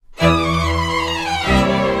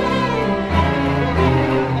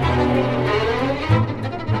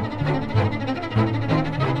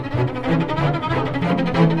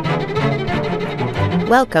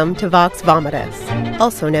Welcome to Vox Vomitus,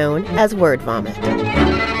 also known as Word Vomit.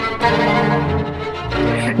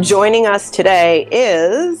 Joining us today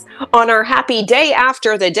is, on our happy Day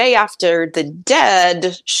After the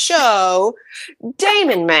Dead show,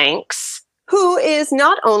 Damon Manx, who is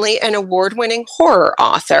not only an award-winning horror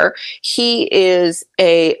author, he is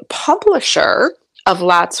a publisher of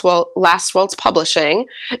Last Waltz Publishing,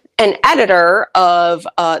 an editor of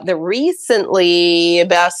the recently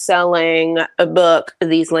best-selling book,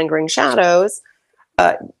 These Lingering Shadows.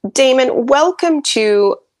 Damon, welcome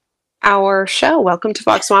to our show. Welcome to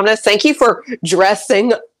Vox Vomitus. Thank you for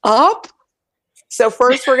dressing up. So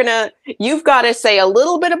first you've got to say a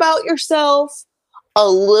little bit about yourself, a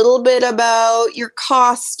little bit about your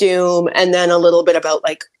costume, and then a little bit about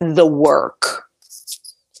like the work.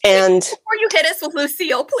 And before you hit us with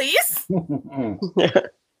Lucille, please.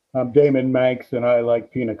 I'm Damon Manx, and I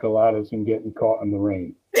like pina coladas and getting caught in the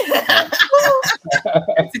rain. That's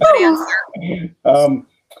a good answer.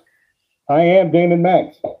 I am Damon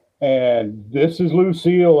Manx, and this is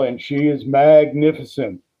Lucille, and she is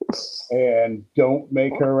magnificent. And don't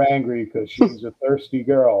make her angry because she's a thirsty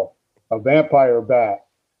girl, a vampire bat.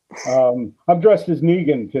 I'm dressed as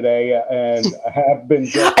Negan today, and I have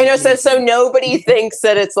been. I know, so nobody thinks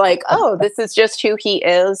that it's like, oh, this is just who he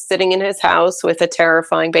is, sitting in his house with a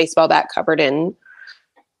terrifying baseball bat covered in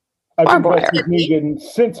barbed wire. I've been dressed as Negan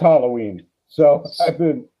since Halloween, so I've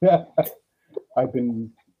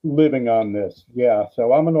been living on this. Yeah,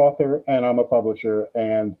 so I'm an author and I'm a publisher,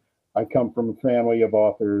 and I come from a family of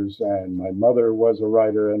authors, and my mother was a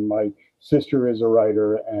writer, and my sister is a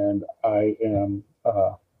writer, and I am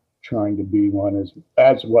trying to be one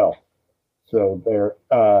as well. So there,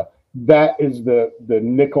 that is the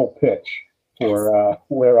nickel pitch for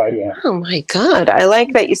where I am. Oh my God, I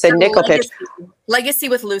like that you said nickel pitch. Legacy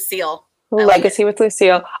with Lucille. Legacy with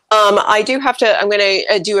Lucille. I do have to. I'm going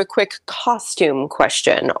to do a quick costume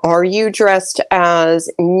question. Are you dressed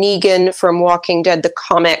as Negan from Walking Dead the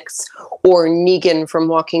comics, or Negan from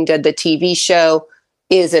Walking Dead the TV show?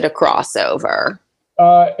 Is it a crossover?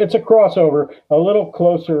 It's a crossover, a little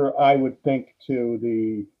closer, I would think, to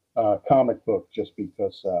the comic book, just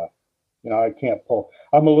because, I can't pull.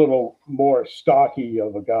 I'm a little more stocky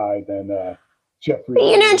of a guy than Jeffrey.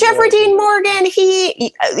 Jeffrey Dean Morgan,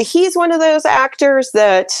 he's one of those actors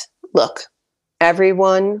that, look,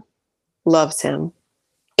 everyone loves him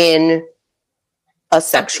in a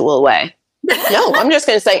sexual way. No, I'm just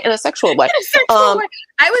going to say in a sexual way. I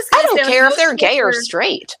don't care if they're gay or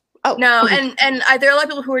straight. Oh no, and there are a lot of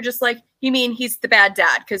people who are just like, you mean he's the bad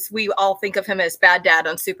dad? Because we all think of him as bad dad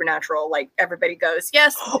on Supernatural. Like everybody goes,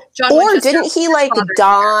 yes. John or didn't he like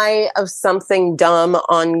die of something dumb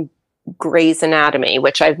on Grey's Anatomy,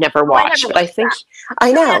 which I've never watched, but I think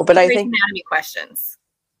I know. But I think Anatomy questions.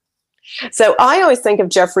 So I always think of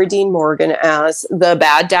Jeffrey Dean Morgan as the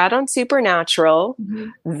bad dad on Supernatural,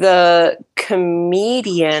 the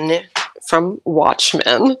comedian from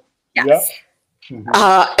Watchmen. Yes. Yep.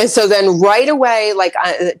 And so then right away, like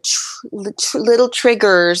little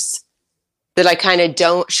triggers that I kind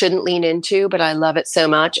of shouldn't lean into, but I love it so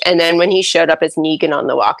much. And then when he showed up as Negan on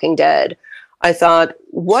The Walking Dead, I thought,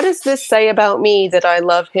 what does this say about me that I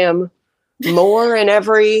love him more and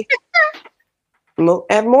every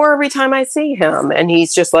time I see him? And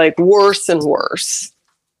he's just like worse and worse.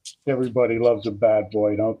 Everybody loves a bad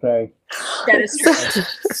boy, don't they? That is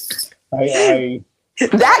true.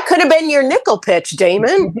 That could have been your nickel pitch,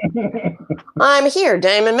 Damon. I'm here,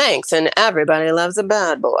 Damon Manx, and everybody loves a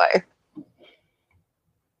bad boy.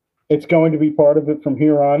 It's going to be part of it from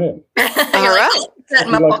here on in. All right.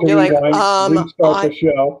 You're like, restart the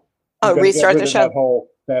show. Oh, restart the show.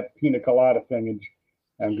 That pina colada thing.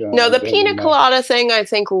 No, the pina colada thing I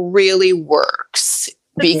think really works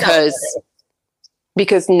because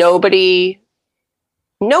nobody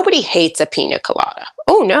hates a pina colada.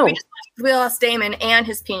 Oh no. We lost Damon and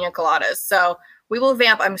his pina coladas. So we will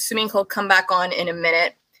vamp. I'm assuming he'll come back on in a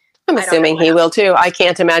minute. I'm assuming he will too. I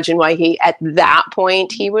can't imagine why at that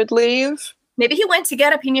point he would leave. Maybe he went to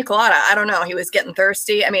get a pina colada. I don't know. He was getting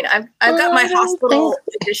thirsty. I mean, I've got my hospital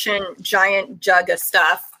edition giant jug of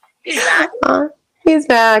stuff. He's back. He's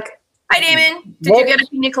back. Hi, Damon. Did you get a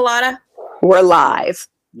pina colada? We're live.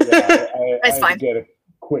 Yeah, That's fine. Get a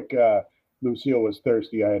quick. Lucille was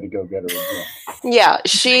thirsty. I had to go get her a drink. Yeah,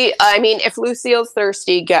 if Lucille's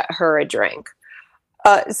thirsty, get her a drink.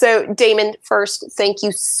 So, Damon, first, thank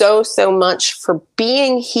you so much for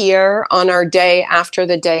being here on our Day After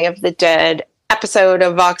the Day of the Dead episode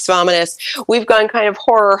of Vox Vomitus. We've gone kind of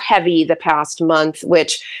horror heavy the past month,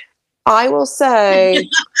 which I will say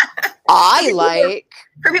I like.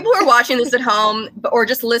 For people who are watching this at home or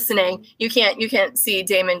just listening, you can't see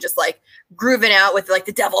Damon just like grooving out with like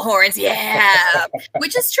the devil horns, yeah,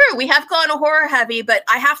 which is true. We have gone horror heavy, but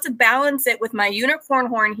I have to balance it with my unicorn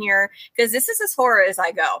horn here because this is as horror as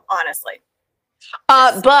I go, honestly.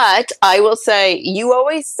 But I will say, you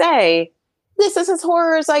always say, this is as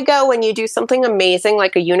horror as I go when you do something amazing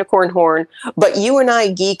like a unicorn horn. But you and I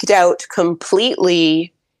geeked out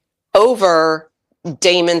completely over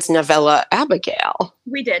Damon's novella Abigail.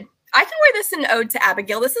 We did. I can wear this in ode to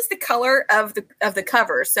Abigail. This is the color of the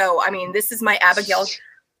cover. So I mean, this is my Abigail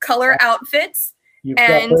color outfits. You've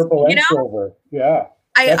got purple and silver. Yeah.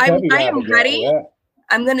 I am Abigail, ready. Yeah.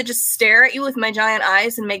 I'm gonna just stare at you with my giant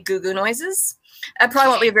eyes and make goo-goo noises. I probably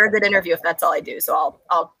won't be a very good interview if that's all I do. So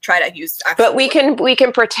I'll try to use. But we can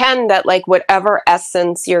pretend that like whatever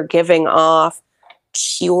essence you're giving off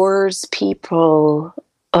cures people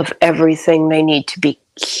of everything they need to be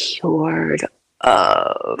cured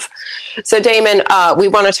of. So Damon, we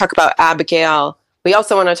want to talk about Abigail. We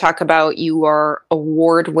also want to talk about your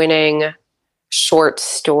award-winning short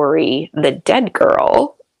story, The Dead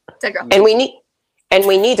Girl. Dead Girl. And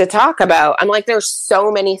we need to talk about, I'm like, there's so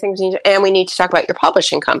many things we need to talk about your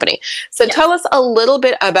publishing company. So tell us a little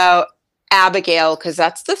bit about Abigail, because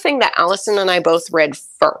that's the thing that Allison and I both read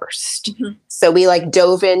first. Mm-hmm. So we like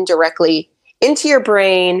dove in directly into your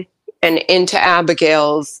brain and into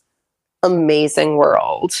Abigail's amazing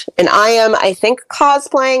world. And I think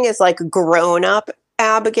cosplaying is like grown up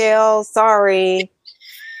Abigail. Sorry.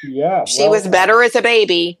 Yeah. She was better as a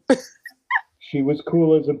baby. She was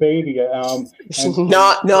cool as a baby. She's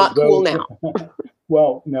not cool now.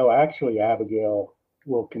 Well, no, actually, Abigail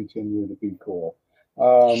will continue to be cool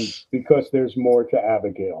because there's more to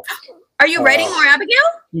Abigail. Are you writing more Abigail?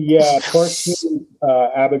 Yeah, cartoon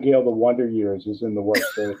Abigail the Wonder Years is in the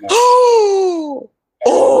works right now.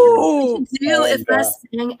 Oh, do if I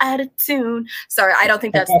sing out of tune. Sorry, I don't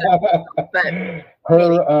think that's the,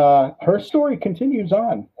 but her story continues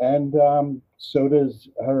on, and so does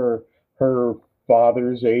her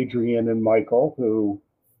fathers, Adrian and Michael, who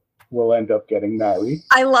will end up getting married.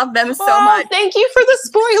 I love them so much. Thank you for the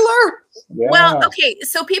spoiler. Yeah. Well, okay,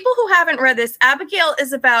 so people who haven't read this, Abigail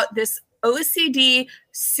is about this OCD,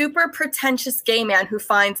 super pretentious gay man who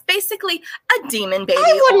finds basically a demon baby.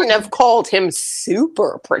 I wouldn't have called him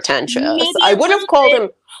super pretentious. I would have called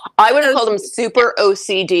him super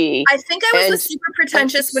OCD. I think I was the super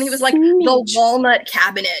pretentious when he was like the walnut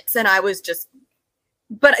cabinets, and I was just,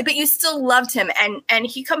 but you still loved him, and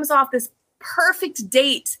he comes off this perfect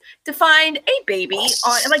date to find a baby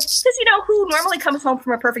on, like, because who normally comes home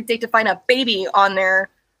from a perfect date to find a baby on their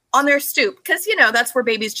stoop, because that's where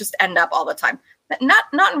babies just end up all the time. But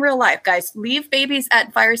not in real life, guys. Leave babies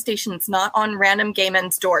at fire stations, not on random gay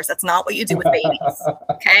men's doors. That's not what you do with babies.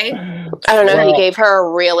 Okay. I don't know. He gave her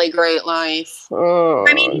a really great life.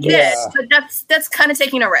 I mean, he did, but that's kind of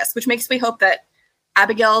taking a risk, which makes me hope that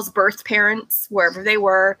Abigail's birth parents, wherever they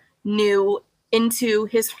were, knew into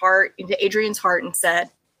his heart, into Adrian's heart, and said,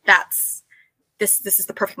 "This is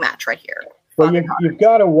the perfect match right here." Well, you've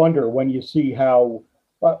got to wonder when you see how.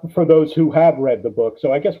 For those who have read the book,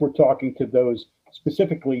 so I guess we're talking to those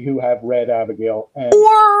specifically who have read Abigail. And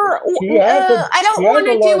I don't want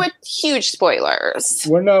to do with huge spoilers.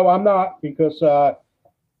 Well, no, I'm not, because the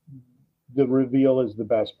reveal is the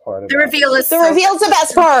best part of it. The reveal is the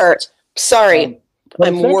best part. Sorry,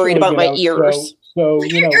 I'm worried about my ears. So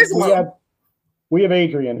we have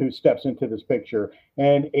Adrian who steps into this picture,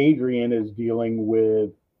 and Adrian is dealing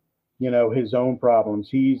with his own problems.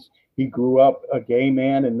 He grew up a gay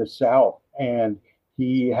man in the South, and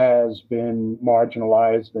he has been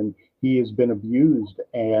marginalized and he has been abused.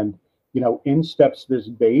 And, in steps this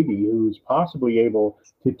baby who's possibly able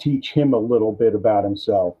to teach him a little bit about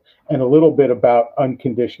himself and a little bit about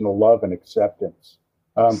unconditional love and acceptance,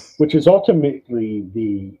 which is ultimately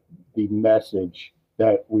the message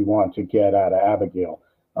that we want to get out of Abigail.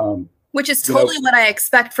 Which is totally what I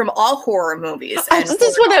expect from all horror movies. This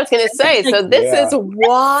is what I was going to say. So this is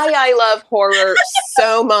why I love horror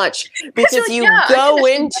so much, because you go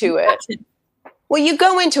into it. Well, you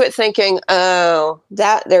go into it thinking,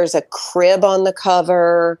 there's a crib on the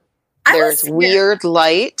cover. There's weird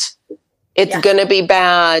light. It's going to be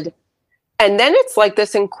bad. And then it's like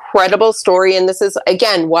this incredible story. And this is,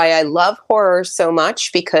 again, why I love horror so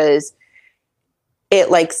much, because it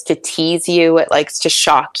likes to tease you. It likes to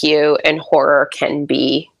shock you. And horror can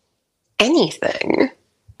be anything.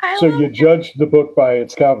 So you judged the book by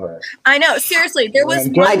its cover. I know. Seriously, there was.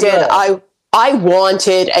 I did. I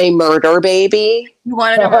wanted a murder baby. You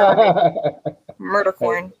wanted a murder baby. Murder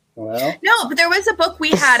corn. Well, No, but there was a book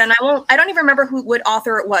we had, and I don't even remember what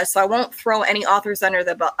author it was, so I won't throw any authors under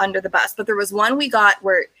the bus. But there was one we got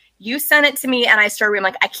where you sent it to me, and I started reading,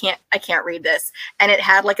 like, I can't read this, and it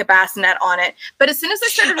had like a bassinet on it. But as soon as I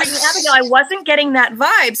started reading Abigail, I wasn't getting that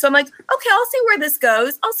vibe, so I'm like, okay, I'll see where this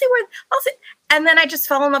goes. I'll see, and then I just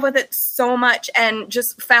fell in love with it so much, and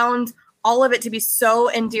just found all of it to be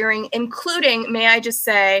so endearing, including, may I just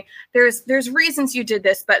say, there's reasons you did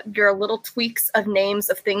this, but your little tweaks of names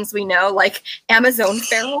of things we know, like Amazon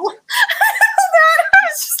Feral. I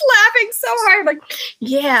was just laughing so hard. Like,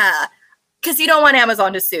 yeah, because you don't want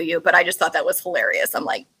Amazon to sue you, but I just thought that was hilarious. I'm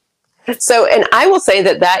like. So, and I will say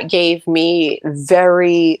that gave me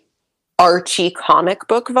very Archie comic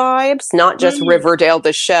book vibes, not just Riverdale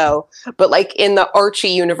the show, but like in the Archie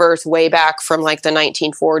universe way back from like the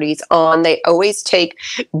 1940s on, they always take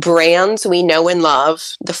brands we know and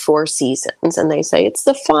love, the 4 seasons, and they say it's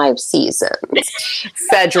the 5 seasons.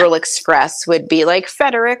 Federal Express would be like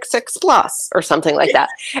Federic 6 Plus or something like that.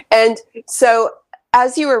 And so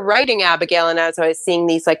as you were writing Abigail, and as I was seeing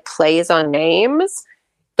these like plays on names,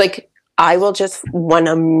 like I will just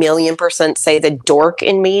 1,000,000% say the dork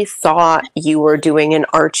in me thought you were doing an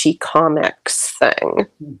Archie Comics thing.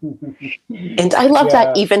 And I love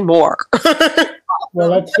that even more. Well,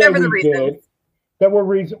 let's say we did. There were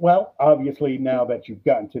reasons. Well, obviously, now that you've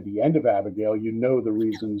gotten to the end of Abigail, you know the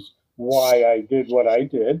reasons why I did what I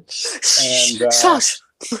did. And, Shush.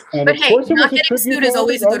 And but of hey, course it not was getting sued is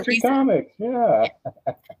always a good Archie reason. Comics. Yeah.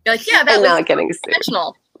 You're like, yeah, that And was not getting sued.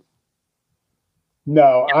 intentional.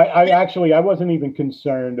 No, I actually, I wasn't even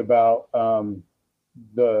concerned about the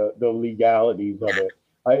legalities of it.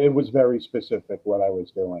 It was very specific what I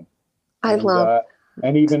was doing. I love.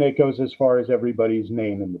 And even it goes as far as everybody's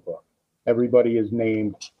name in the book. Everybody is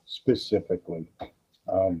named specifically.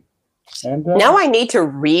 And now I need to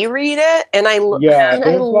reread it, and I loved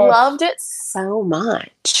it so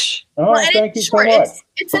much. Oh, well, thank you so much.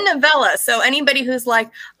 It's a novella, so anybody who's like,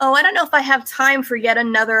 oh, I don't know if I have time for yet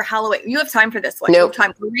another Halloween. You have time for this one. Nope. You have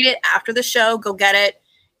time to read it after the show. Go get it.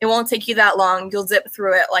 It won't take you that long. You'll zip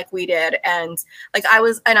through it like we did. And like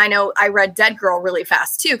I know I read Dead Girl really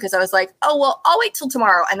fast too, because I was like, oh, well, I'll wait till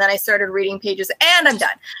tomorrow. And then I started reading pages and I'm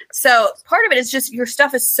done. So part of it is just your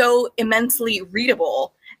stuff is so immensely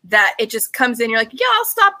readable that it just comes in. You're like, yeah, I'll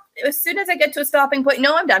stop as soon as I get to a stopping point.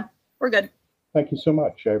 No, I'm done. We're good. Thank you so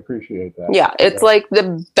much. I appreciate that. Yeah, it's like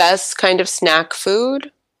the best kind of snack food,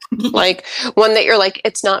 like one that you're like,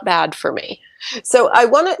 it's not bad for me. So I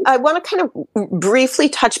want to kind of briefly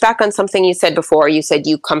touch back on something you said before. You said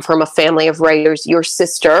you come from a family of writers. Your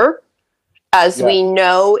sister, as we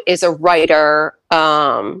know, is a writer.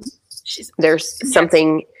 There's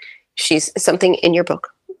something. She's something in your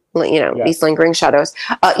book. These Lingering Shadows,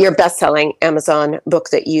 your best-selling Amazon book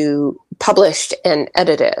that you published and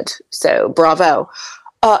edited. So bravo.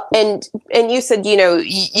 And you said,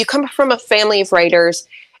 you come from a family of writers,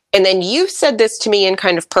 and then you said this to me in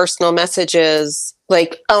kind of personal messages,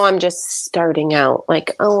 like, oh, I'm just starting out.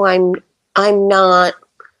 Like, oh, I'm not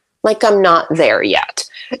there yet.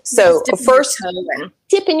 So first,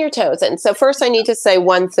 dipping your toes in. So first I need to say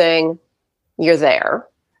one thing. You're there.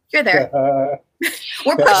 You're there.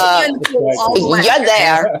 We're pushing you in the pool all the way. You're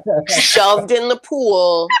there. Shoved in the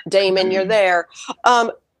pool. Damon, you're there.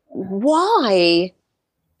 Why?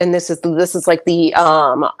 And this is like the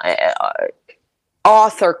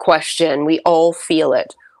author question. We all feel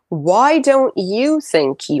it. Why don't you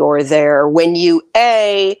think you're there when you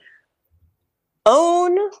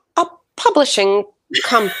own a publishing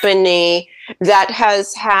company that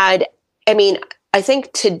has had, I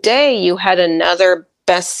think today you had another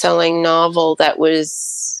best-selling novel that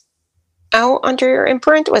was out under your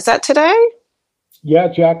imprint. Was that today? Yeah,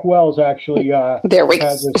 Jack Wells actually has go.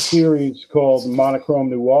 a series called Monochrome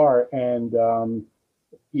Noir, and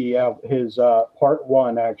his part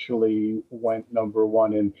 1 actually went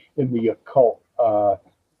 #1 in the occult.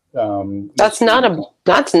 That's not a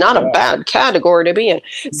bad category to be in.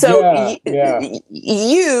 So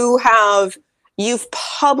you've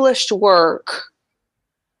published work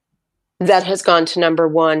that has gone to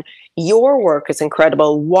 #1. Your work is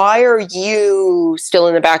incredible. Why are you still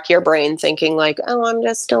in the back of your brain thinking like, oh, I'm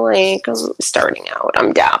starting out,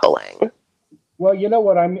 I'm dabbling? Well, you know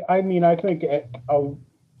what I mean. I think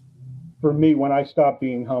for me, when I stop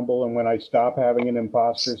being humble and when I stop having an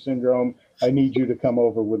imposter syndrome, I need you to come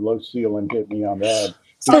over with Lucille and hit me on the head.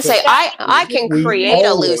 I was going to say, I can create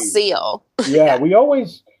a Lucille. Yeah, we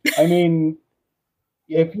always, if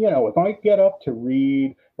I get up to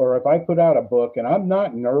read, or if I put out a book and I'm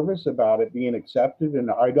not nervous about it being accepted and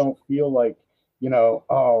I don't feel like,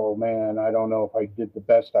 oh man, I don't know if I did the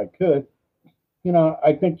best I could,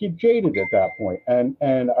 I think you're jaded at that point,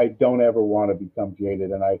 and I don't ever want to become jaded,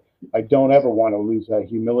 and I don't ever want to lose that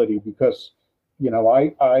humility because,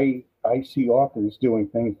 I see authors doing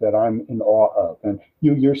things that I'm in awe of, and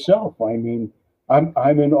you yourself. I mean,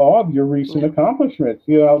 I'm in awe of your recent accomplishments.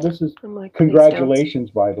 This is congratulations,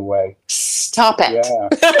 by the way. Stop it.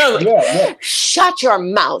 Yeah. Shut your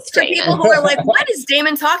mouth, For Damon. people who are like, what is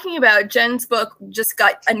Damon talking about? Jen's book just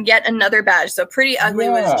got yet another badge. So Pretty Ugly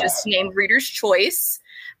was just named Reader's Choice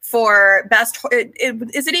for best.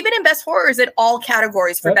 Is it even in best horror? Or is it all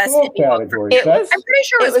categories for That's best all indie book? categories. I'm pretty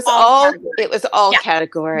sure it was all categories. It was all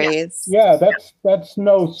categories. Yeah, that's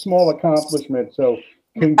no small accomplishment. So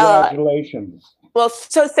congratulations. Well,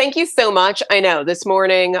 so thank you so much. I know this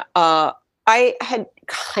morning, I had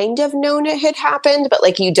kind of known it had happened, but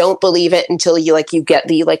like you don't believe it until you get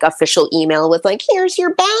the official email with like, here's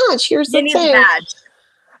your badge, here's the thing. Badge.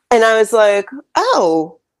 And I was like,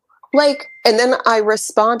 oh, and then I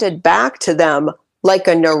responded back to them like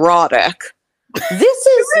a neurotic. This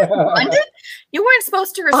is you weren't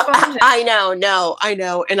supposed to respond. I know.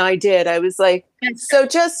 And I did. I was like, so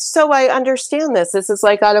just so I understand this is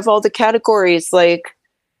like out of all the categories, like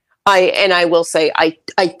I will say I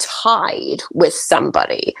tied with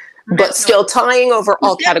somebody, but still tying over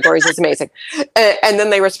all categories is amazing. And then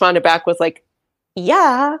they responded back with like,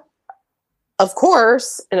 yeah, of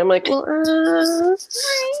course. And I'm like, well,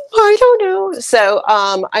 I don't know. So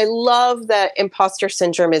I love that imposter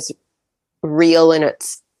syndrome is real and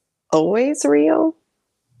it's always real.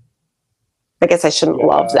 I guess I shouldn't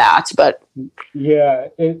love that, but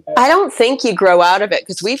I don't think you grow out of it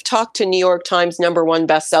because we've talked to New York Times #1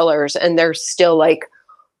 bestsellers and they're still like,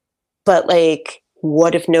 but like,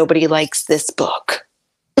 what if nobody likes this book?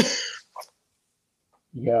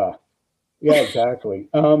 Yeah, exactly.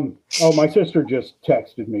 My sister just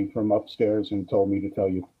texted me from upstairs and told me to tell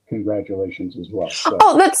you congratulations as well. So.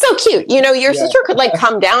 Oh, that's so cute. Your sister could like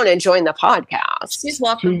come down and join the podcast. She's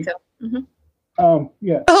welcome to. Mm-hmm.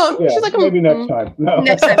 She's like, maybe next time. No.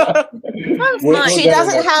 Next time. She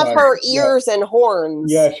doesn't have her ears and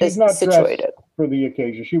horns. Yeah, she's not situated dressed for the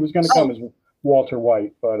occasion. She was going to come as Walter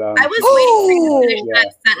White, but I was waiting for you to finish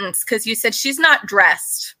that sentence because you said she's not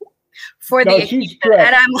dressed for the occasion,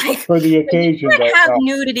 and I'm like, for the occasion. You can't have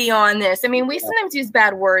nudity on this. I mean, we sometimes use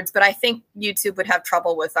bad words, but I think YouTube would have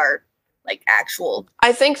trouble with our actual.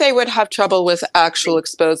 I think they would have trouble with actual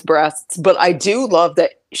exposed breasts, but I do love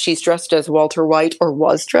that she's dressed as Walter White or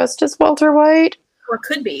was dressed as Walter White. Or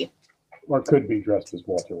could be dressed as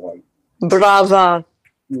Walter White. Brava.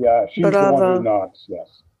 Yeah, she's the one who knocks,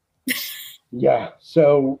 yes. Yeah,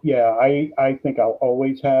 so I think I'll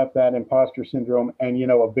always have that imposter syndrome. And,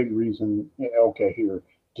 a big reason, here,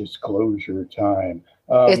 disclosure time.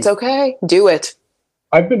 It's okay. Do it.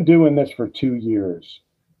 I've been doing this for 2 years.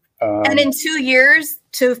 And in 2 years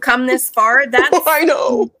to have come this far, that's I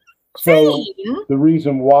know. So the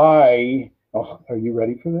reason why, are you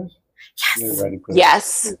ready for this? Yes. You're ready for this?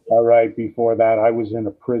 Yes. All right. Before that, I was in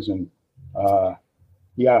a prison. So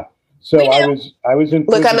I was in prison.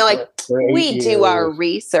 Look, I'm like, for 8 we years. do our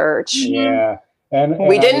research. Yeah. And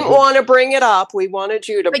we didn't want to bring it up. We wanted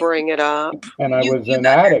you to bring it up. And I was an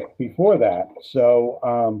addict before that.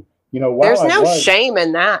 So, there's no shame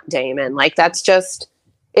in that, Damon. Like, that's just,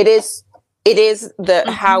 it is the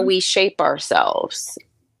how we shape ourselves.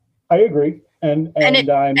 I agree. And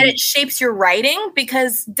it shapes your writing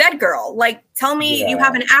because Dead Girl, tell me you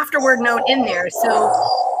have an afterword note in there. So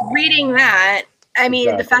reading that, I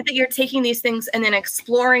mean, the fact that you're taking these things and then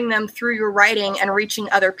exploring them through your writing and reaching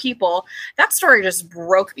other people, that story just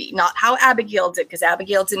broke me. Not how Abigail did, because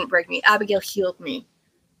Abigail didn't break me. Abigail healed me.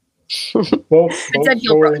 Both stories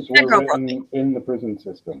were written in the prison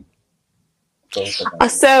system.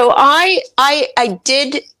 So I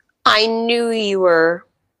knew you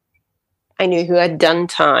had done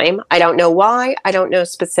time. I don't know why. I don't know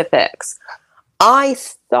specifics. I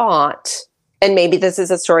thought, and maybe this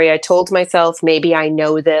is a story I told myself, maybe I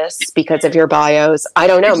know this because of your bios. I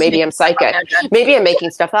don't know. Maybe I'm psychic. Maybe I'm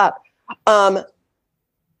making stuff up. I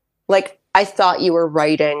thought you were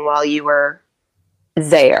writing while you were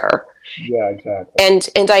there. Yeah, exactly.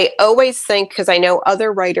 And I always think, because I know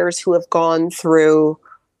other writers who have gone through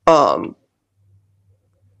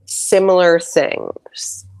similar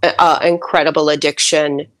things, incredible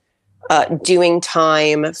addiction, doing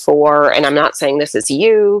time for, and I'm not saying this is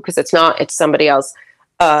you because it's not, it's somebody else,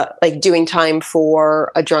 doing time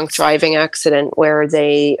for a drunk driving accident where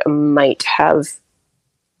they might have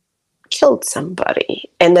killed somebody.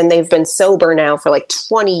 And then they've been sober now for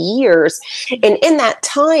 20 years. And in that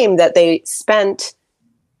time that they spent,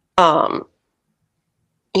 behind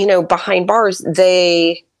bars,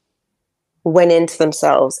 they went into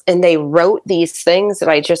themselves and they wrote these things that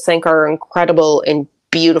I just think are incredible and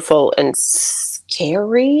beautiful and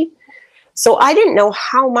scary. So I didn't know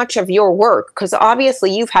how much of your work, because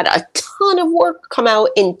obviously you've had a ton of work come out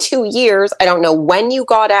in 2 years. I don't know when you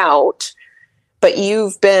got out, but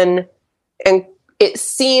you've been, and it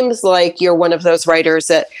seems like you're one of those writers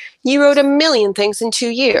that you wrote a million things in 2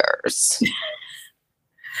 years.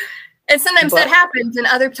 And sometimes that happens, and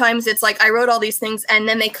other times it's like I wrote all these things and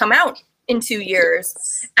then they come out in 2 years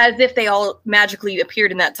as if they all magically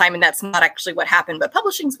appeared in that time, and that's not actually what happened. But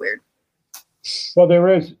publishing's weird. Well, there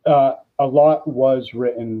is a lot was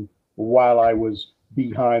written while I was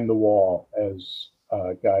behind the wall, as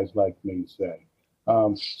guys like me say.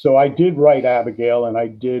 So I did write Abigail, and I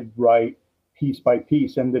did write Piece by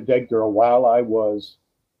Piece and The Dead Girl while I was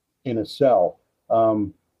in a cell.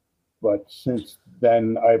 But since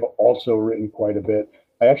then, I've also written quite a bit.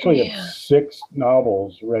 I actually have 6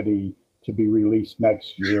 novels ready to be released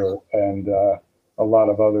next year, and a lot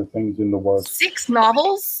of other things in the works. 6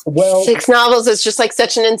 novels? Well, 6 novels is just like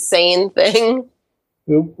such an insane thing.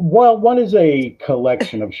 Well, one is a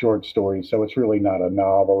collection of short stories, so it's really not a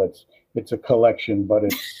novel. It's a collection, but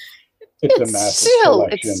it's a massive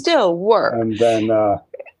collection. It's still work. And then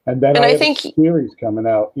I think a series coming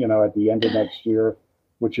out, at the end of next year,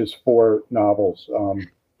 which is 4 novels.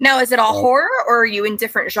 Now, is it all horror, or are you in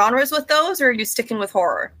different genres with those, or are you sticking with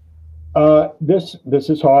horror? This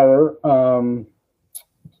is horror.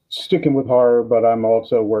 Sticking with horror, but I'm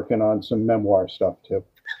also working on some memoir stuff too.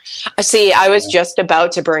 See, I was just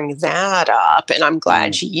about to bring that up, and I'm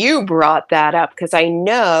glad you brought that up, because I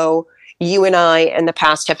know you and I in the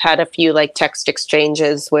past have had a few like text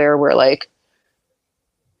exchanges where we're like,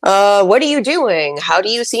 what are you doing? How do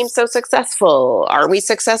you seem so successful? Are we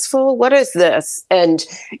successful? What is this? And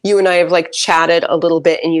you and I have like chatted a little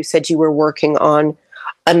bit, and you said you were working on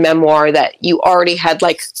a memoir, that you already had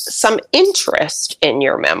like some interest in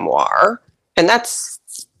your memoir. And that's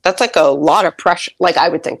like a lot of pressure. Like, I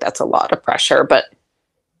would think that's a lot of pressure, but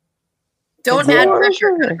don't add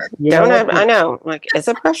pressure. I know. Like, is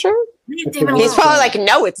it pressure? He's probably like,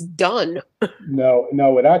 no, it's done.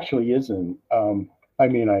 No, it actually isn't. I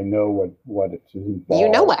mean, I know what it's involved. You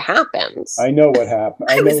know what happens. I know what happened.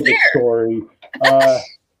 I know the story.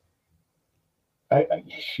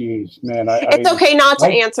 Jeez, man. It's okay not to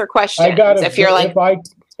answer questions. If you're like,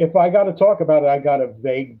 if I got to talk about it, I got a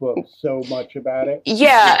vague book so much about it.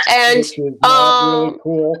 Yeah, and which is not really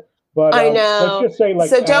cool. But I know. Let's just say, like,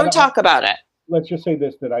 so don't talk about it. Let's just say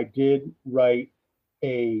this: that I did write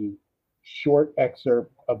a short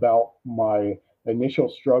excerpt about my initial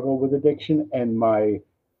struggle with addiction and my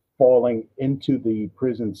falling into the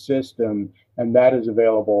prison system, and that is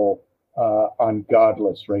available on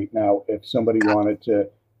Godless right now. If somebody wanted to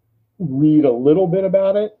read a little bit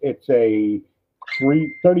about it, it's a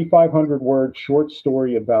 3,500 word short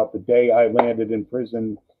story about the day I landed in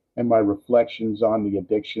prison and my reflections on the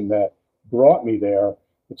addiction that brought me there.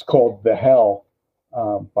 It's called The Hell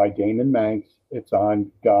by Damon Manx. It's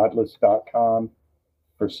on godless.com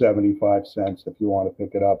for 75 cents if you want to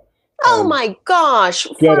pick it up. Oh my gosh.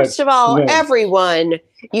 First of all, everyone,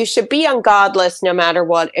 you should be on Godless no matter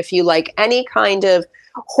what. If you like any kind of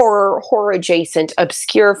horror adjacent,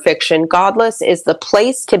 obscure fiction, Godless is the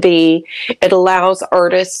place to be. It allows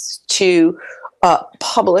artists to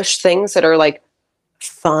publish things that are like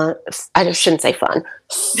fun. I shouldn't say fun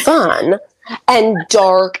and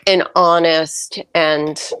dark and honest,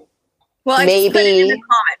 and I maybe just put it in the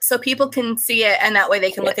comments so people can see it, and that way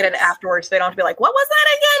they can look at it afterwards. So they don't have to be like, what was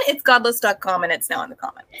that again? It's godless.com, and it's now in the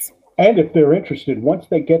comments. And if they're interested, once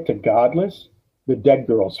they get to Godless, The Dead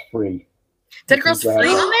Girl's free. Dead Girl's free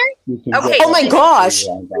on there? Okay. Oh my gosh.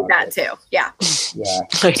 That too. Yeah. Yeah.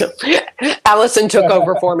 I know. Allison took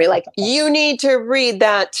over for me. Like, you need to read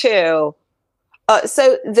that too.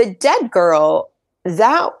 So The Dead Girl,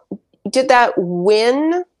 did that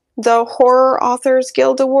win the Horror Authors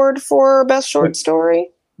Guild Award for Best Short Story?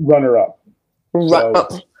 Runner up.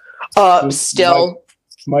 Still.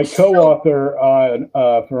 My co-author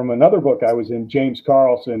from another book I was in, James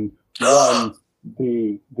Carlson, won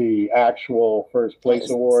the actual first place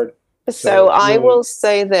award. So I will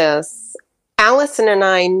say this. Allison and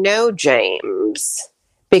I know James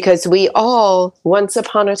because we all, once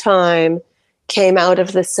upon a time, came out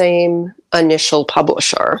of the same initial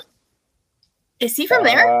publisher. Is he from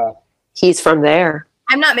there? He's from there.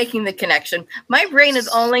 I'm not making the connection. My brain is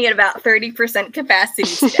only at about 30% capacity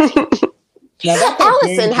today.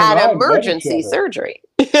 Allison had emergency surgery.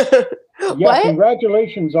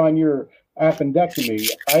 Congratulations on your appendectomy.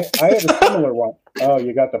 I had a similar one. Oh,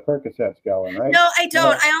 you got the Percocets going, right? No, I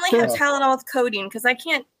don't. No. I only have No. Tylenol with codeine because I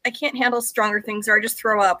can't handle stronger things or I just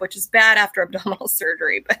throw up, which is bad after abdominal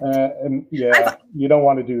surgery. But And yeah, you don't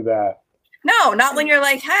want to do that. no, not when you're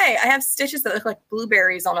like, hey, I have stitches that look like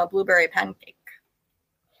blueberries on a blueberry pancake.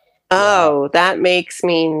 Oh, that makes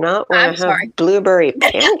me not I'm want to have sorry. blueberry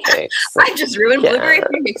pancakes. I just ruined blueberry Yeah.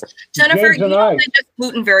 pancakes. Jennifer, James you and don't I- digest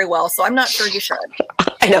gluten very well, so I'm not sure you should.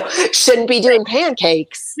 I know. Shouldn't be doing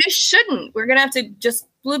pancakes. You shouldn't. We're gonna have to just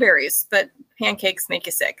blueberries, but pancakes make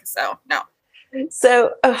you sick. So no.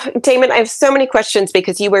 So, Damon, I have so many questions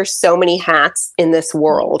because you wear so many hats in this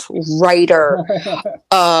world. Writer,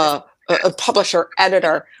 a publisher,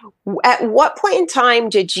 editor. At what point in time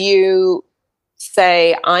did you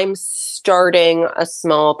say, I'm starting a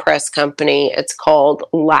small press company? It's called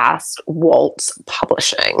Last Waltz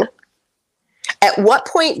Publishing. At what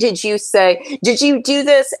point did you say, did you do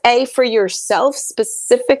this for yourself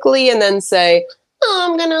specifically and then say, oh,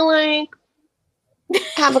 I'm going to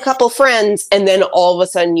have a couple friends, and then all of a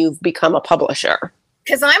sudden you've become a publisher?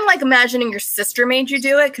 Because I'm like imagining your sister made you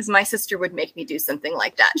do it, because my sister would make me do something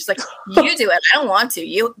like that. She's like, you do it. I don't want to.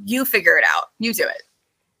 You figure it out. You do it.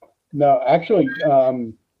 No, actually,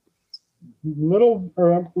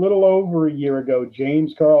 little over a year ago,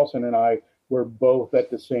 James Carlson and I were both at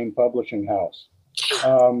the same publishing house.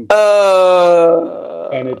 And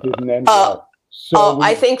it didn't end well. So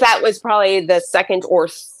I think that was probably the second or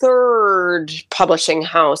third publishing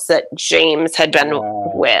house that James had been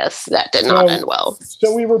with that did not end well.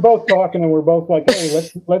 So we were both talking, and we're both like, "Hey,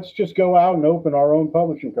 let's just go out and open our own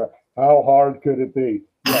publishing company. How hard could it be?"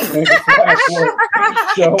 Yeah,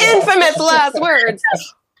 infamous last words.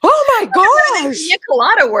 Oh my gosh! Pina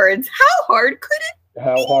colada words. How hard could it?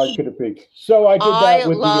 How hard could it be? So I did that. I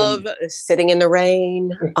love sitting in the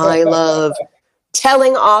rain. I love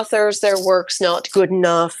telling authors their work's not good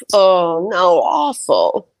enough. Oh, no,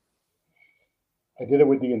 awful. I did it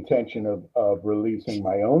with the intention of releasing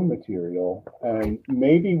my own material, and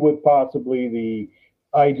maybe with possibly the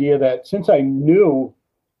idea that since I knew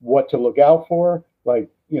what to look out for,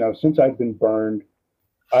 since I've been burned,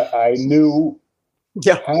 I knew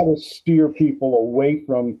how to steer people away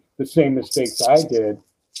from the same mistakes I did.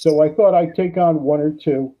 So I thought I'd take on one or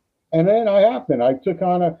two, and then I happened. I took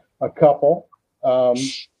on a couple. I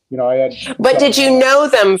had. But did you know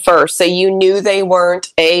them first? So you knew they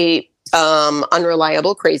weren't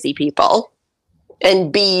unreliable, crazy people,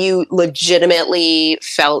 and B, you legitimately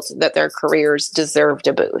felt that their careers deserved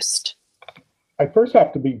a boost. I first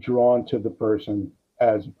have to be drawn to the person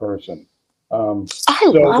as a person. I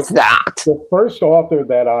love that. The first author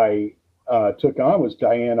that I took on was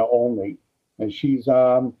Diana Olney, and she's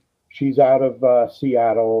out of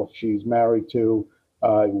Seattle. She's married to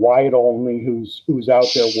Wyatt Olney, who's out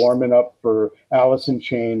there warming up for Alice in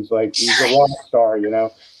Chains, like he's a rock star,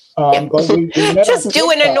 But we met just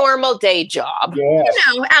doing a normal day job. Yeah,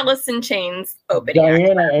 Alice in Chains opening.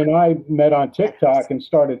 Diana and I met on TikTok and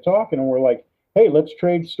started talking, and we're like, hey, let's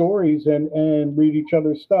trade stories and read each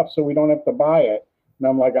other's stuff so we don't have to buy it. And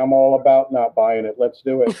I'm like, I'm all about not buying it. Let's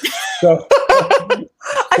do it. So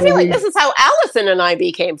I feel like this is how Allison and I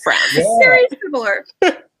became friends. Yeah. Very similar.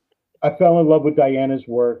 I fell in love with Diana's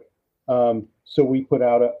work. So we put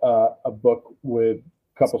out a book with a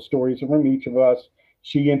couple stories from each of us.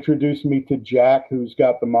 She introduced me to Jack, who's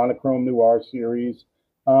got the Monochrome Noir series.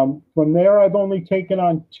 From there, I've only taken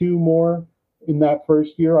on two more. In that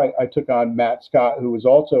first year, I took on Matt Scott, who was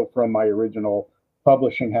also from my original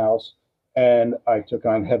publishing house, and I took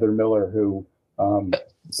on Heather Miller, who.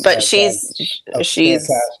 But she's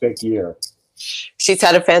fantastic year. She's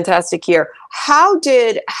had a fantastic year. How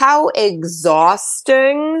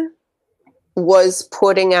exhausting was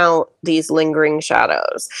putting out these Lingering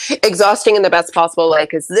Shadows? Exhausting in the best possible way,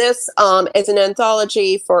 because this is an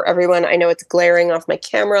anthology for everyone. I know it's glaring off my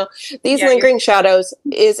camera. These Lingering Shadows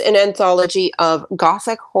is an anthology of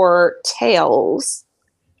gothic horror tales.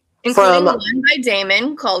 Including one by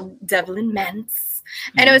Damon called Devlin Mance.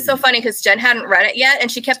 And it was so funny because Jen hadn't read it yet,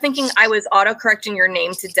 and she kept thinking I was autocorrecting your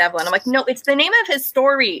name to Devlin. I'm like, no, it's the name of his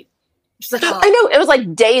story. She's like, I know, it was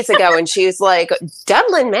like days ago, and she's like,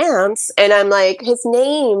 Devlin Mance, and I'm like, his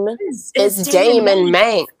name is Damon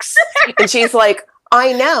Manx. And she's like,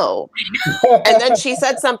 I know. And then she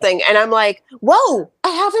said something, and I'm like, whoa, I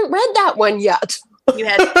haven't read that one yet. You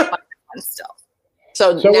had one still.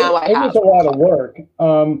 So now I have. It was a lot of work.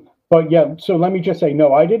 But yeah, so let me just say,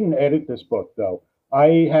 no, I didn't edit this book, though.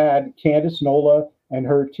 I had Candice Nola and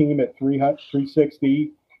her team at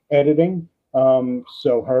 360 editing.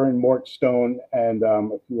 So her and Mort Stone and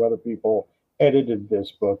a few other people edited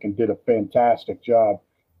this book and did a fantastic job.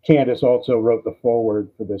 Candace also wrote the foreword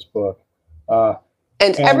for this book.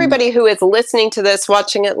 And everybody who is listening to this,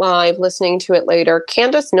 watching it live, listening to it later,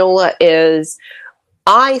 Candace Nola is,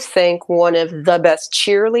 I think, one of the best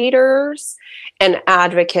cheerleaders and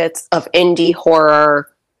advocates of indie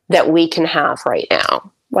horror that we can have right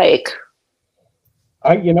now. Like,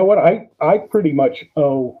 you know what? I pretty much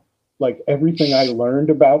owe like everything I learned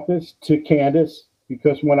about this to Candace,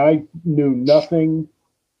 because when I knew nothing,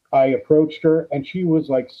 I approached her and she was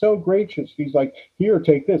like so gracious. She's like, here,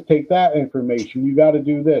 take this, take that information. You got to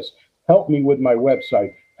do this. Help me with my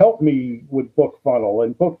website. Help me with Book Funnel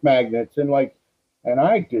and book magnets. And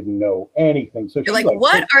I didn't know anything. So you're like,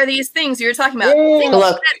 what are these things you're talking about? Yeah.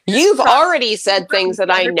 Look, you've already said things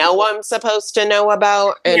that I know I'm supposed to know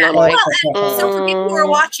about. And I'm like, so for people who are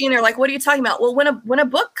watching, they're like, what are you talking about? Well, when a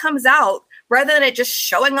book comes out, rather than it just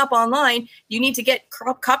showing up online, you need to get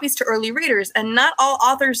copies to early readers. And not all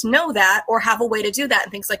authors know that or have a way to do that.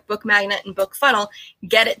 And things like Book Magnet and Book Funnel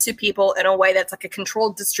get it to people in a way that's like a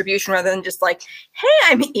controlled distribution rather than just like, hey,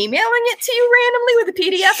 I'm emailing it to you randomly with a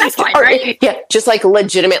PDF. That's fine, right? Yeah, just like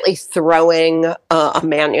legitimately throwing a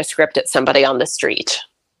manuscript at somebody on the street.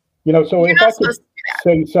 You know, so if I could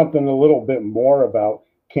say something a little bit more about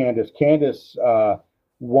Candace. Candace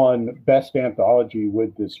won Best Anthology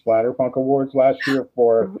with the Splatterpunk Awards last year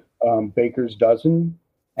for Baker's Dozen.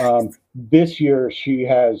 This year she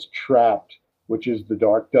has Trapped, which is the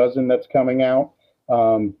Dark Dozen that's coming out.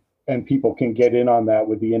 And people can get in on that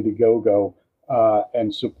with the Indiegogo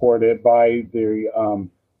and support it by the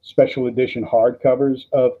special edition hardcovers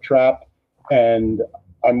of Trapped. And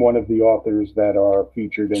I'm one of the authors that are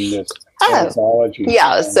featured in this anthology.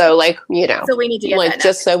 Yeah, so like, you know, so we need to get like that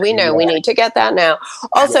just so we know, we need to get that now.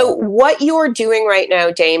 Also, what you're doing right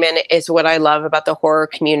now, Damon, is what I love about the horror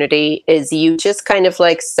community is you just kind of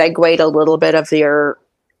like segued a little bit of your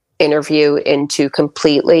interview into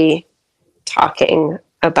completely talking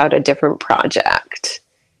about a different project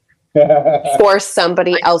for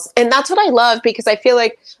somebody else. And that's what I love, because I feel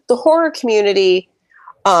like the horror community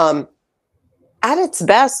at its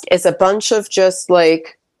best is a bunch of just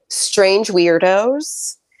like strange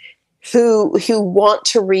weirdos who want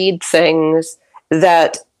to read things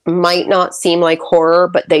that might not seem like horror,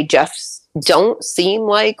 but they just don't seem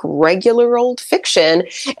like regular old fiction.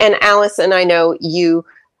 And Allison, I know you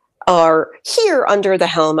are here under the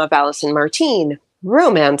helm of Allison Martine,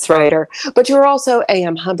 romance writer, but you're also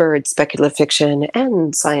A.M. Hubbard, speculative fiction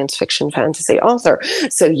and science fiction fantasy author.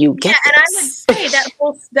 So you get and I would say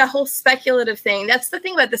that whole speculative thing, that's the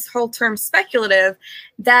thing about this whole term speculative,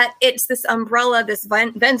 that it's this umbrella, this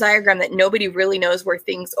Venn diagram that nobody really knows where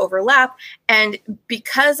things overlap. And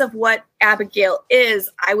because of what Abigail is,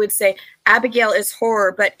 I would say Abigail is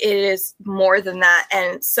horror, but it is more than that.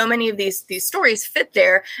 And so many of these stories fit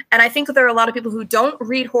there. And I think that there are a lot of people who don't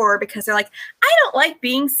read horror because they're like, I don't like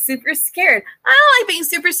being super scared. I don't like being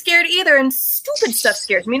super scared either. And stupid stuff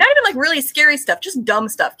scares me. Not even like really scary stuff, just dumb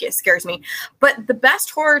stuff scares me. But the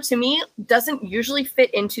best horror to me doesn't usually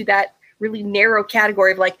fit into that really narrow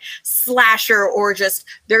category of like slasher or just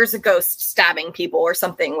there's a ghost stabbing people or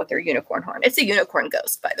something with their unicorn horn. It's a unicorn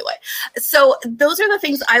ghost, by the way. So those are the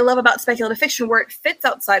things I love about speculative fiction, where it fits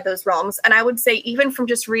outside those realms. And I would say even from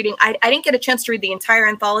just reading, I didn't get a chance to read the entire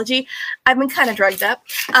anthology. I've been kind of drugged up.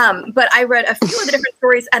 But I read a few of the different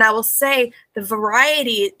stories, and I will say the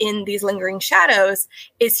variety in these Lingering Shadows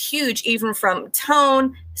is huge, even from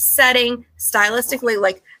tone, setting, stylistically.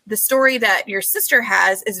 Like the story that your sister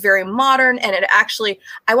has is very modern, and it actually,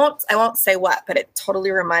 I won't say what, but it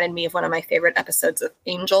totally reminded me of one of my favorite episodes of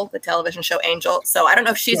Angel, the television show Angel. So I don't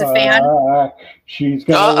know if she's a fan. She's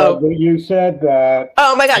gonna love that you said that.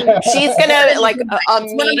 Oh my God, she's gonna like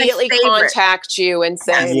immediately contact you and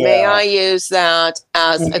say, "May I use that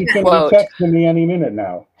as a quote?" She's texting me any minute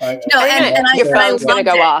now. Your phone's gonna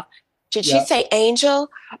go off. Did she say Angel?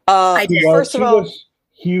 I did. First of all,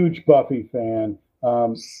 huge Buffy fan.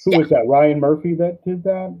 Who was that? Ryan Murphy that did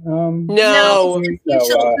that? No.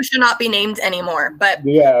 Who should not be named anymore. But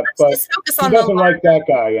yeah, but just focus on he doesn't like that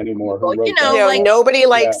guy anymore. Nobody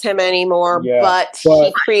likes him anymore. Yeah. But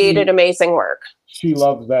he created amazing work. She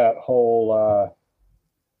loves that whole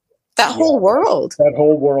whole world. That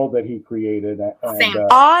whole world that he created. And, Same.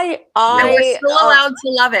 And we're still allowed to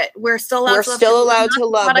love it. We're still allowed to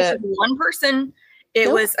love it. One person. It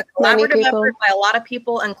was a collaborative effort by a lot of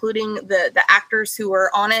people, including the actors who were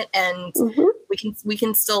on it, and we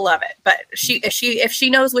can still love it. But if she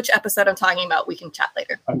knows which episode I'm talking about, we can chat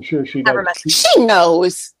later. I'm sure she does. She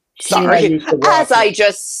knows. Sorry, as I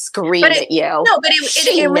just screamed at you. No, but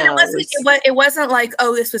it wasn't like,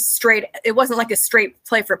 oh, this was straight. It wasn't like a straight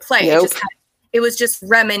play for play. Nope. it was just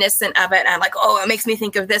reminiscent of it. And I'm like, oh, it makes me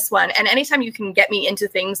think of this one. And anytime you can get me into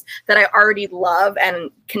things that I already love and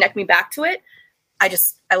connect me back to it,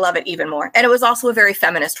 I love it even more. And it was also a very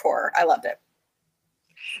feminist horror. I loved it.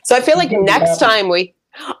 So I feel like next time we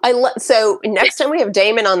have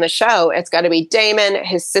Damon on the show, it's got to be Damon,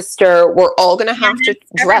 his sister. We're all going to have to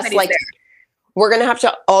dress like, we're going to have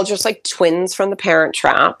to all dress like twins from The Parent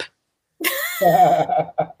Trap.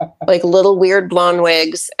 Like little weird blonde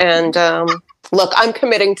wigs. And look, I'm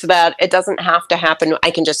committing to that. It doesn't have to happen.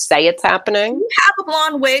 I can just say it's happening. Do you have a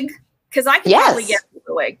blonde wig? Because I can probably get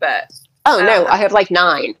a wig, but... Oh, no, I have like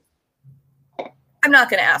 9. I'm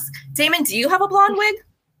not going to ask. Damon, do you have a blonde wig?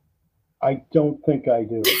 I don't think I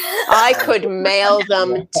do. I could mail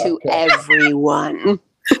them to everyone. I'm going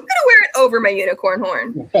to wear it over my unicorn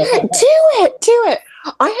horn. Do it.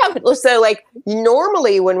 I have, so like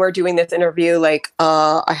normally when we're doing this interview, like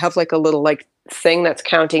I have like a little like thing that's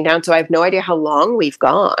counting down. So I have no idea how long we've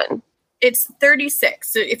gone. It's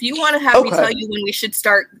 36. So if you want to have me tell you when we should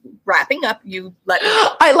start wrapping up, you let me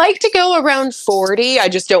know. I like to go around 40. I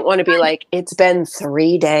just don't want to be like, it's been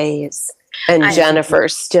 3 days and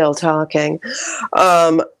Jennifer's still talking.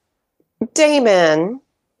 Damon,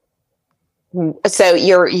 so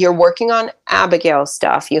you're working on Abigail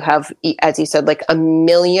stuff. You have, as you said, like 1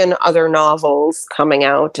 million other novels coming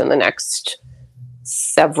out in the next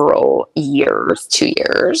several years, 2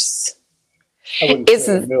 years. It's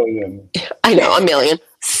a million. I know, 1 million.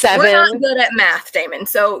 7. We're not good at math, Damon,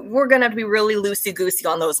 so we're going to have to be really loosey-goosey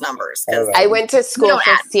on those numbers. I went to school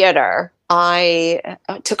for theater. I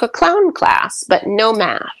took a clown class, but no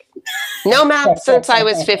math. No math since I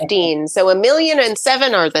was 15. So 1 million and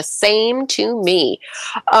 7 are the same to me.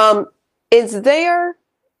 Is there...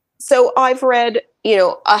 So I've read,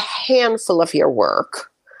 a handful of your work.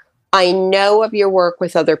 I know of your work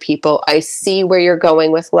with other people. I see where you're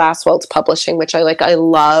going with Last Waltz Publishing, which I like. I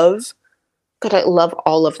love. God, I love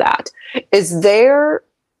all of that. Is there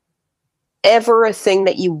ever a thing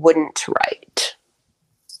that you wouldn't write?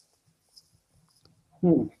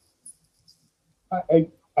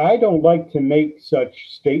 I don't like to make such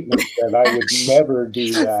statements that I would never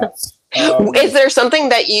do that. Is there something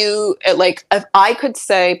that you like? If I could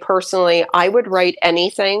say personally, I would write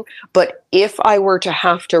anything, but if I were to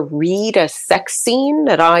have to read a sex scene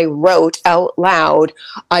that I wrote out loud,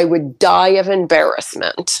 I would die of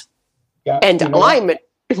embarrassment. Yeah, and I'm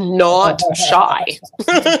not shy.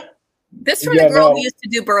 This from the girl who used to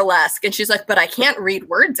do burlesque, and she's like, "But I can't read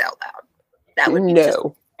words out loud." That would be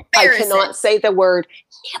I cannot say the word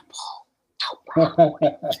nipple out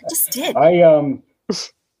loud. I just did.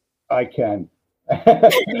 I can.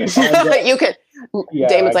 You can. Yeah,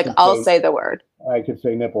 Damon's like, I'll say the word. I can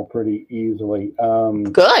say nipple pretty easily.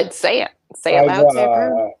 Good. Say it. Say it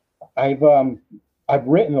loud. I've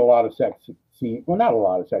written a lot of sex scenes. Well, not a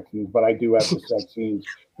lot of sex scenes, but I do have the sex scenes.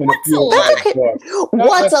 What's a lot?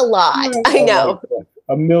 What's a lot? I know.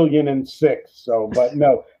 1,000,006. So, but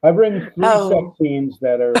no, I've written 3 sex scenes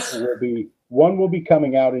that one will be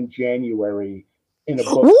coming out in January in a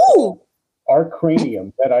book. Called Our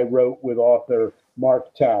Cranium that I wrote with author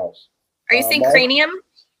Mark Taus. Are you saying cranium?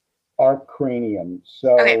 Our Cranium.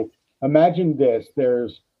 So imagine this.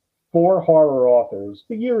 There's 4 horror authors.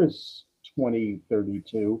 The year is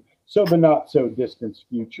 2032, so the not so distant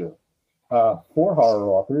future. 4 horror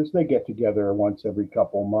authors, they get together once every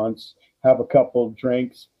couple months, have a couple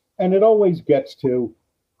drinks, and it always gets to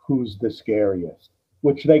who's the scariest,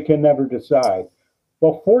 which they can never decide.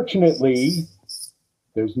 Well, fortunately,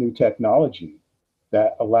 there's new technology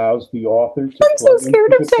that allows the author to... I'm so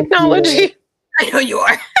scared of technology. I know you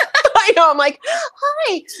are. I know. I'm like,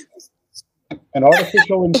 hi. And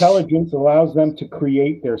artificial intelligence allows them to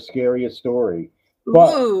create their scariest story.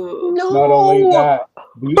 But not only that,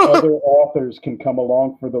 the other authors can come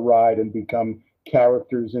along for the ride and become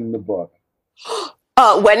characters in the book.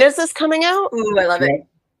 When is this coming out? Ooh, I love it.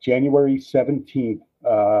 January 17th.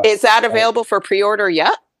 Is that available for pre-order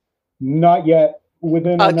yet? Not yet.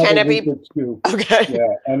 Within another week or two. Okay. Yeah,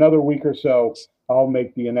 another week or so, I'll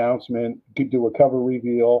make the announcement, do a cover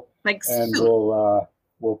reveal, and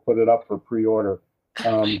we'll put it up for pre-order.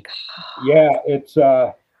 Yeah, it's...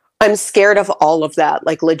 I'm scared of all of that,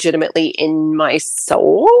 like legitimately in my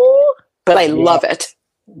soul, but I love it.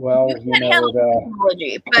 Well,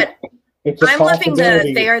 technology, but it's I'm loving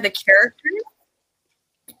they are the characters.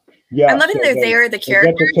 Yeah, I'm loving they are the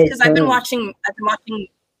characters because I've been watching.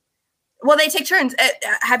 Well, they take turns.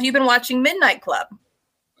 Have you been watching Midnight Club?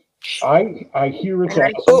 I hear it's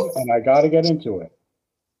awesome, and I got to get into it.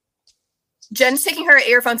 Jen's taking her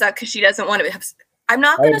earphones out because she doesn't want to. I'm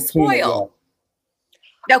not going to spoil.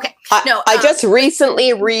 Okay. No, I just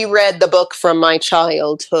recently reread the book from my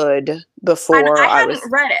childhood before I hadn't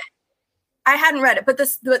read it. I hadn't read it,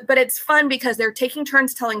 but it's fun because they're taking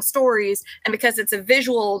turns telling stories, and because it's a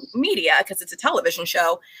visual media, because it's a television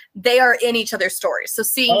show, they are in each other's stories. So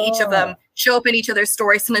seeing each of them show up in each other's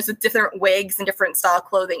stories, sometimes with different wigs and different style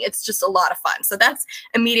clothing, it's just a lot of fun. So that's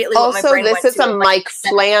immediately what my brain went to. Also, this is a Mike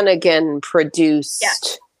Flanagan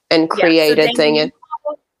produced and created thing. And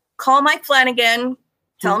call Mike Flanagan,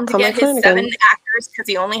 tell him to get his 7 actors, because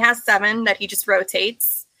he only has 7 that he just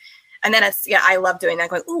rotates. And then I love doing that.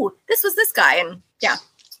 Going, ooh, this was this guy. And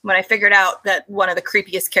when I figured out that one of the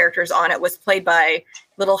creepiest characters on it was played by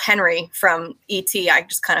little Henry from E.T., I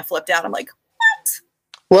just kind of flipped out. I'm like, what?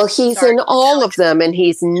 Well, he's in all of them, and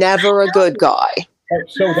he's never a good guy.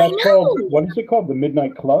 So that's called, what is it called? The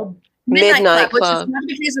Midnight Club? Midnight Club. Which is not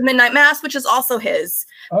because of Midnight Mass, which is also his.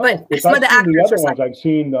 Oh, but some of the actors the other ones, I've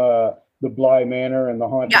seen the Bly Manor and the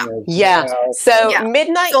Haunting of House. So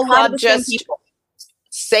Midnight Club just...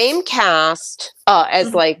 Same cast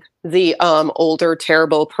as like the older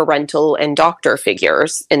terrible parental and doctor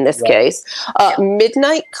figures in this case.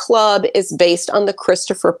 Midnight Club is based on the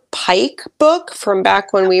Christopher Pike book from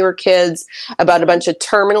back when we were kids about a bunch of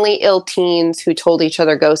terminally ill teens who told each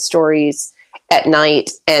other ghost stories at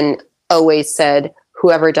night and always said,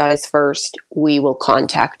 whoever dies first, we will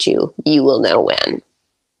contact you. You will know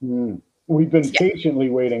when. We've been patiently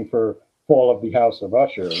waiting for Fall of the House of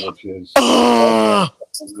Usher, which is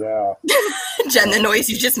Jen, the noise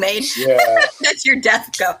you just made. Yeah. That's your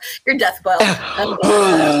death bell.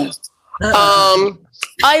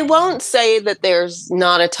 I won't say that there's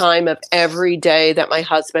not a time of every day that my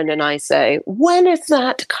husband and I say, when is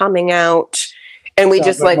that coming out? And we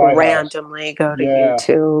just like randomly go to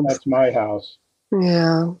YouTube. That's my house.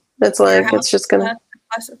 Yeah. It's like, it's just going to...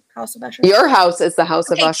 House of Usher. Your house is the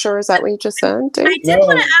House of Usher. Is that what you just said? Dude? I did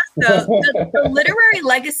want to ask, though, the literary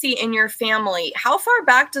legacy in your family, how far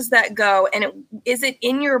back does that go? And is it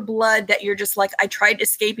in your blood that you're just like, I tried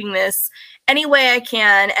escaping this any way I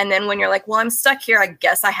can, and then when you're like, well, I'm stuck here, I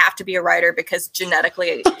guess I have to be a writer because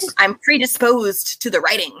genetically I'm predisposed to the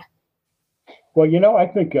writing? Well, I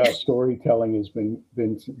think storytelling has been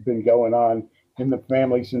going on in the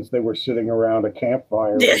family since they were sitting around a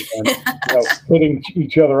campfire and hitting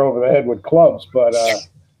each other over the head with clubs. But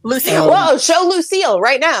Lucille, whoa! Show Lucille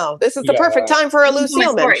right now. This is the perfect time for a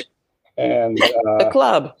Lucille mention. And the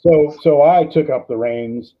club. So I took up the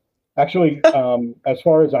reins. Actually, as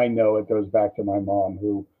far as I know, it goes back to my mom,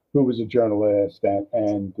 who was a journalist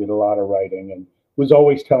and did a lot of writing and was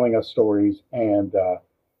always telling us stories. And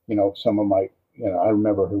some of my, I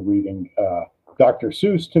remember her reading Dr.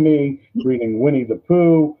 Seuss to me, reading Winnie the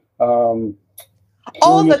Pooh.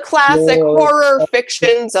 All the classic horror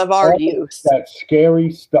fictions of our youth. That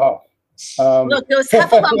scary stuff. Look, those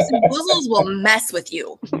Hufflepuffs and Woozles will mess with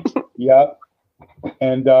you. Yeah.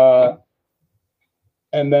 And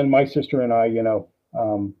then my sister and I,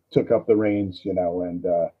 took up the reins, and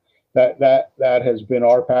that has been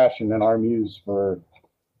our passion and our muse for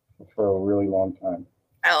a really long time.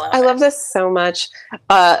 I love this so much.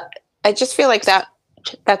 I just feel like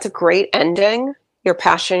that's a great ending. Your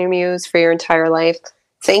passion, your muse for your entire life.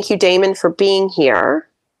 Thank you, Damon, for being here.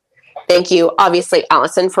 Thank you, obviously,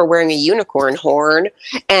 Allison, for wearing a unicorn horn.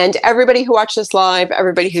 And everybody who watched this live,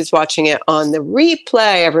 everybody who's watching it on the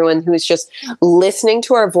replay, everyone who's just listening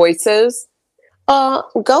to our voices, go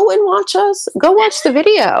and watch us. Go watch the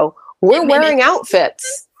video. We're wearing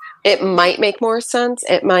outfits. It might make more sense.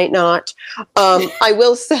 It might not. I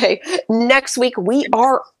will say, next week we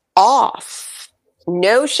are off.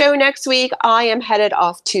 No show next week. I am headed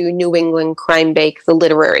off to New England Crime Bake, the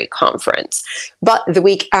literary conference. But the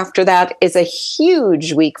week after that is a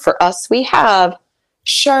huge week for us. We have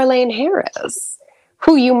Charlaine Harris,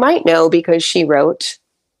 who you might know because she wrote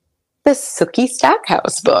the Sookie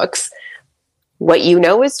Stackhouse books. What you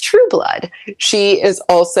know is True Blood. She is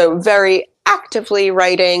also very actively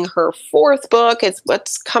writing her 4th book. It's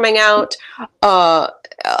what's coming out.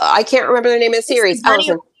 I can't remember the name of the series.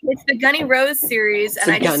 It's the Gunny Rose series, and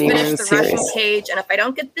I just finished the Russian Cage. And if I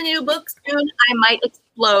don't get the new book soon, I might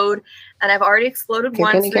explode. And I've already exploded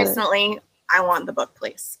once recently. I want the book,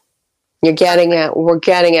 please. You're getting it. We're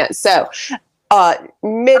getting it. So,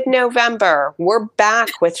 mid-November, we're back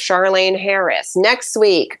with Charlaine Harris. Next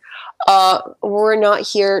week, we're not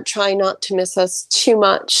here. Try not to miss us too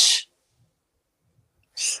much.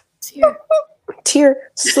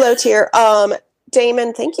 Slow tear.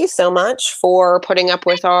 Damon, thank you so much for putting up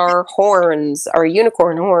with our horns, our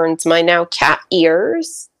unicorn horns, my now cat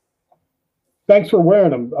ears. Thanks for wearing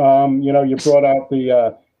them. You brought out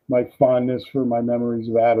the my fondness for my memories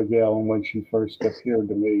of Abigail and when she first appeared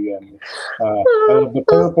to me. And I love the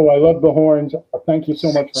purple. I love the horns. Thank you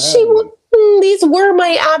so much for having me. These were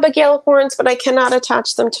my Abigail horns, but I cannot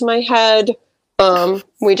attach them to my head.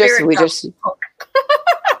 We just.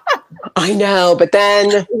 I know, but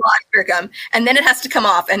then and then it has to come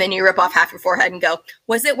off, and then you rip off half your forehead and go,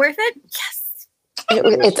 "Was it worth it?" Yes.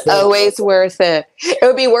 It's always worth it. It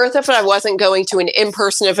would be worth it if I wasn't going to an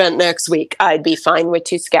in-person event next week. I'd be fine with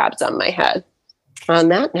 2 scabs on my head. On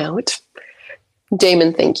that note,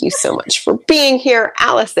 Damon, thank you so much for being here.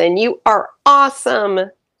 Allison, you are awesome.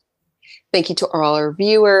 Thank you to all our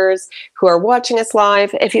viewers who are watching us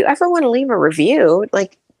live. If you ever want to leave a review,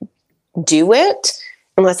 do it.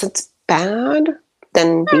 Unless it's bad,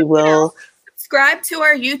 then we will. Subscribe to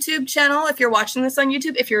our YouTube channel if you're watching this on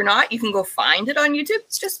YouTube. If you're not, you can go find it on YouTube.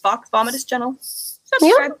 It's just Vox Vomitus channel.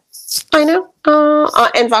 Subscribe. Yeah, I know.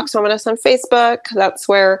 And Vox Vomitus on Facebook. That's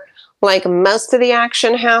where most of the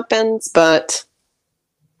action happens. But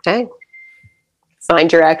hey,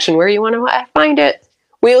 find your action where you want to find it.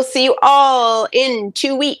 We'll see you all in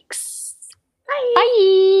 2 weeks. Bye.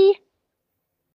 Bye.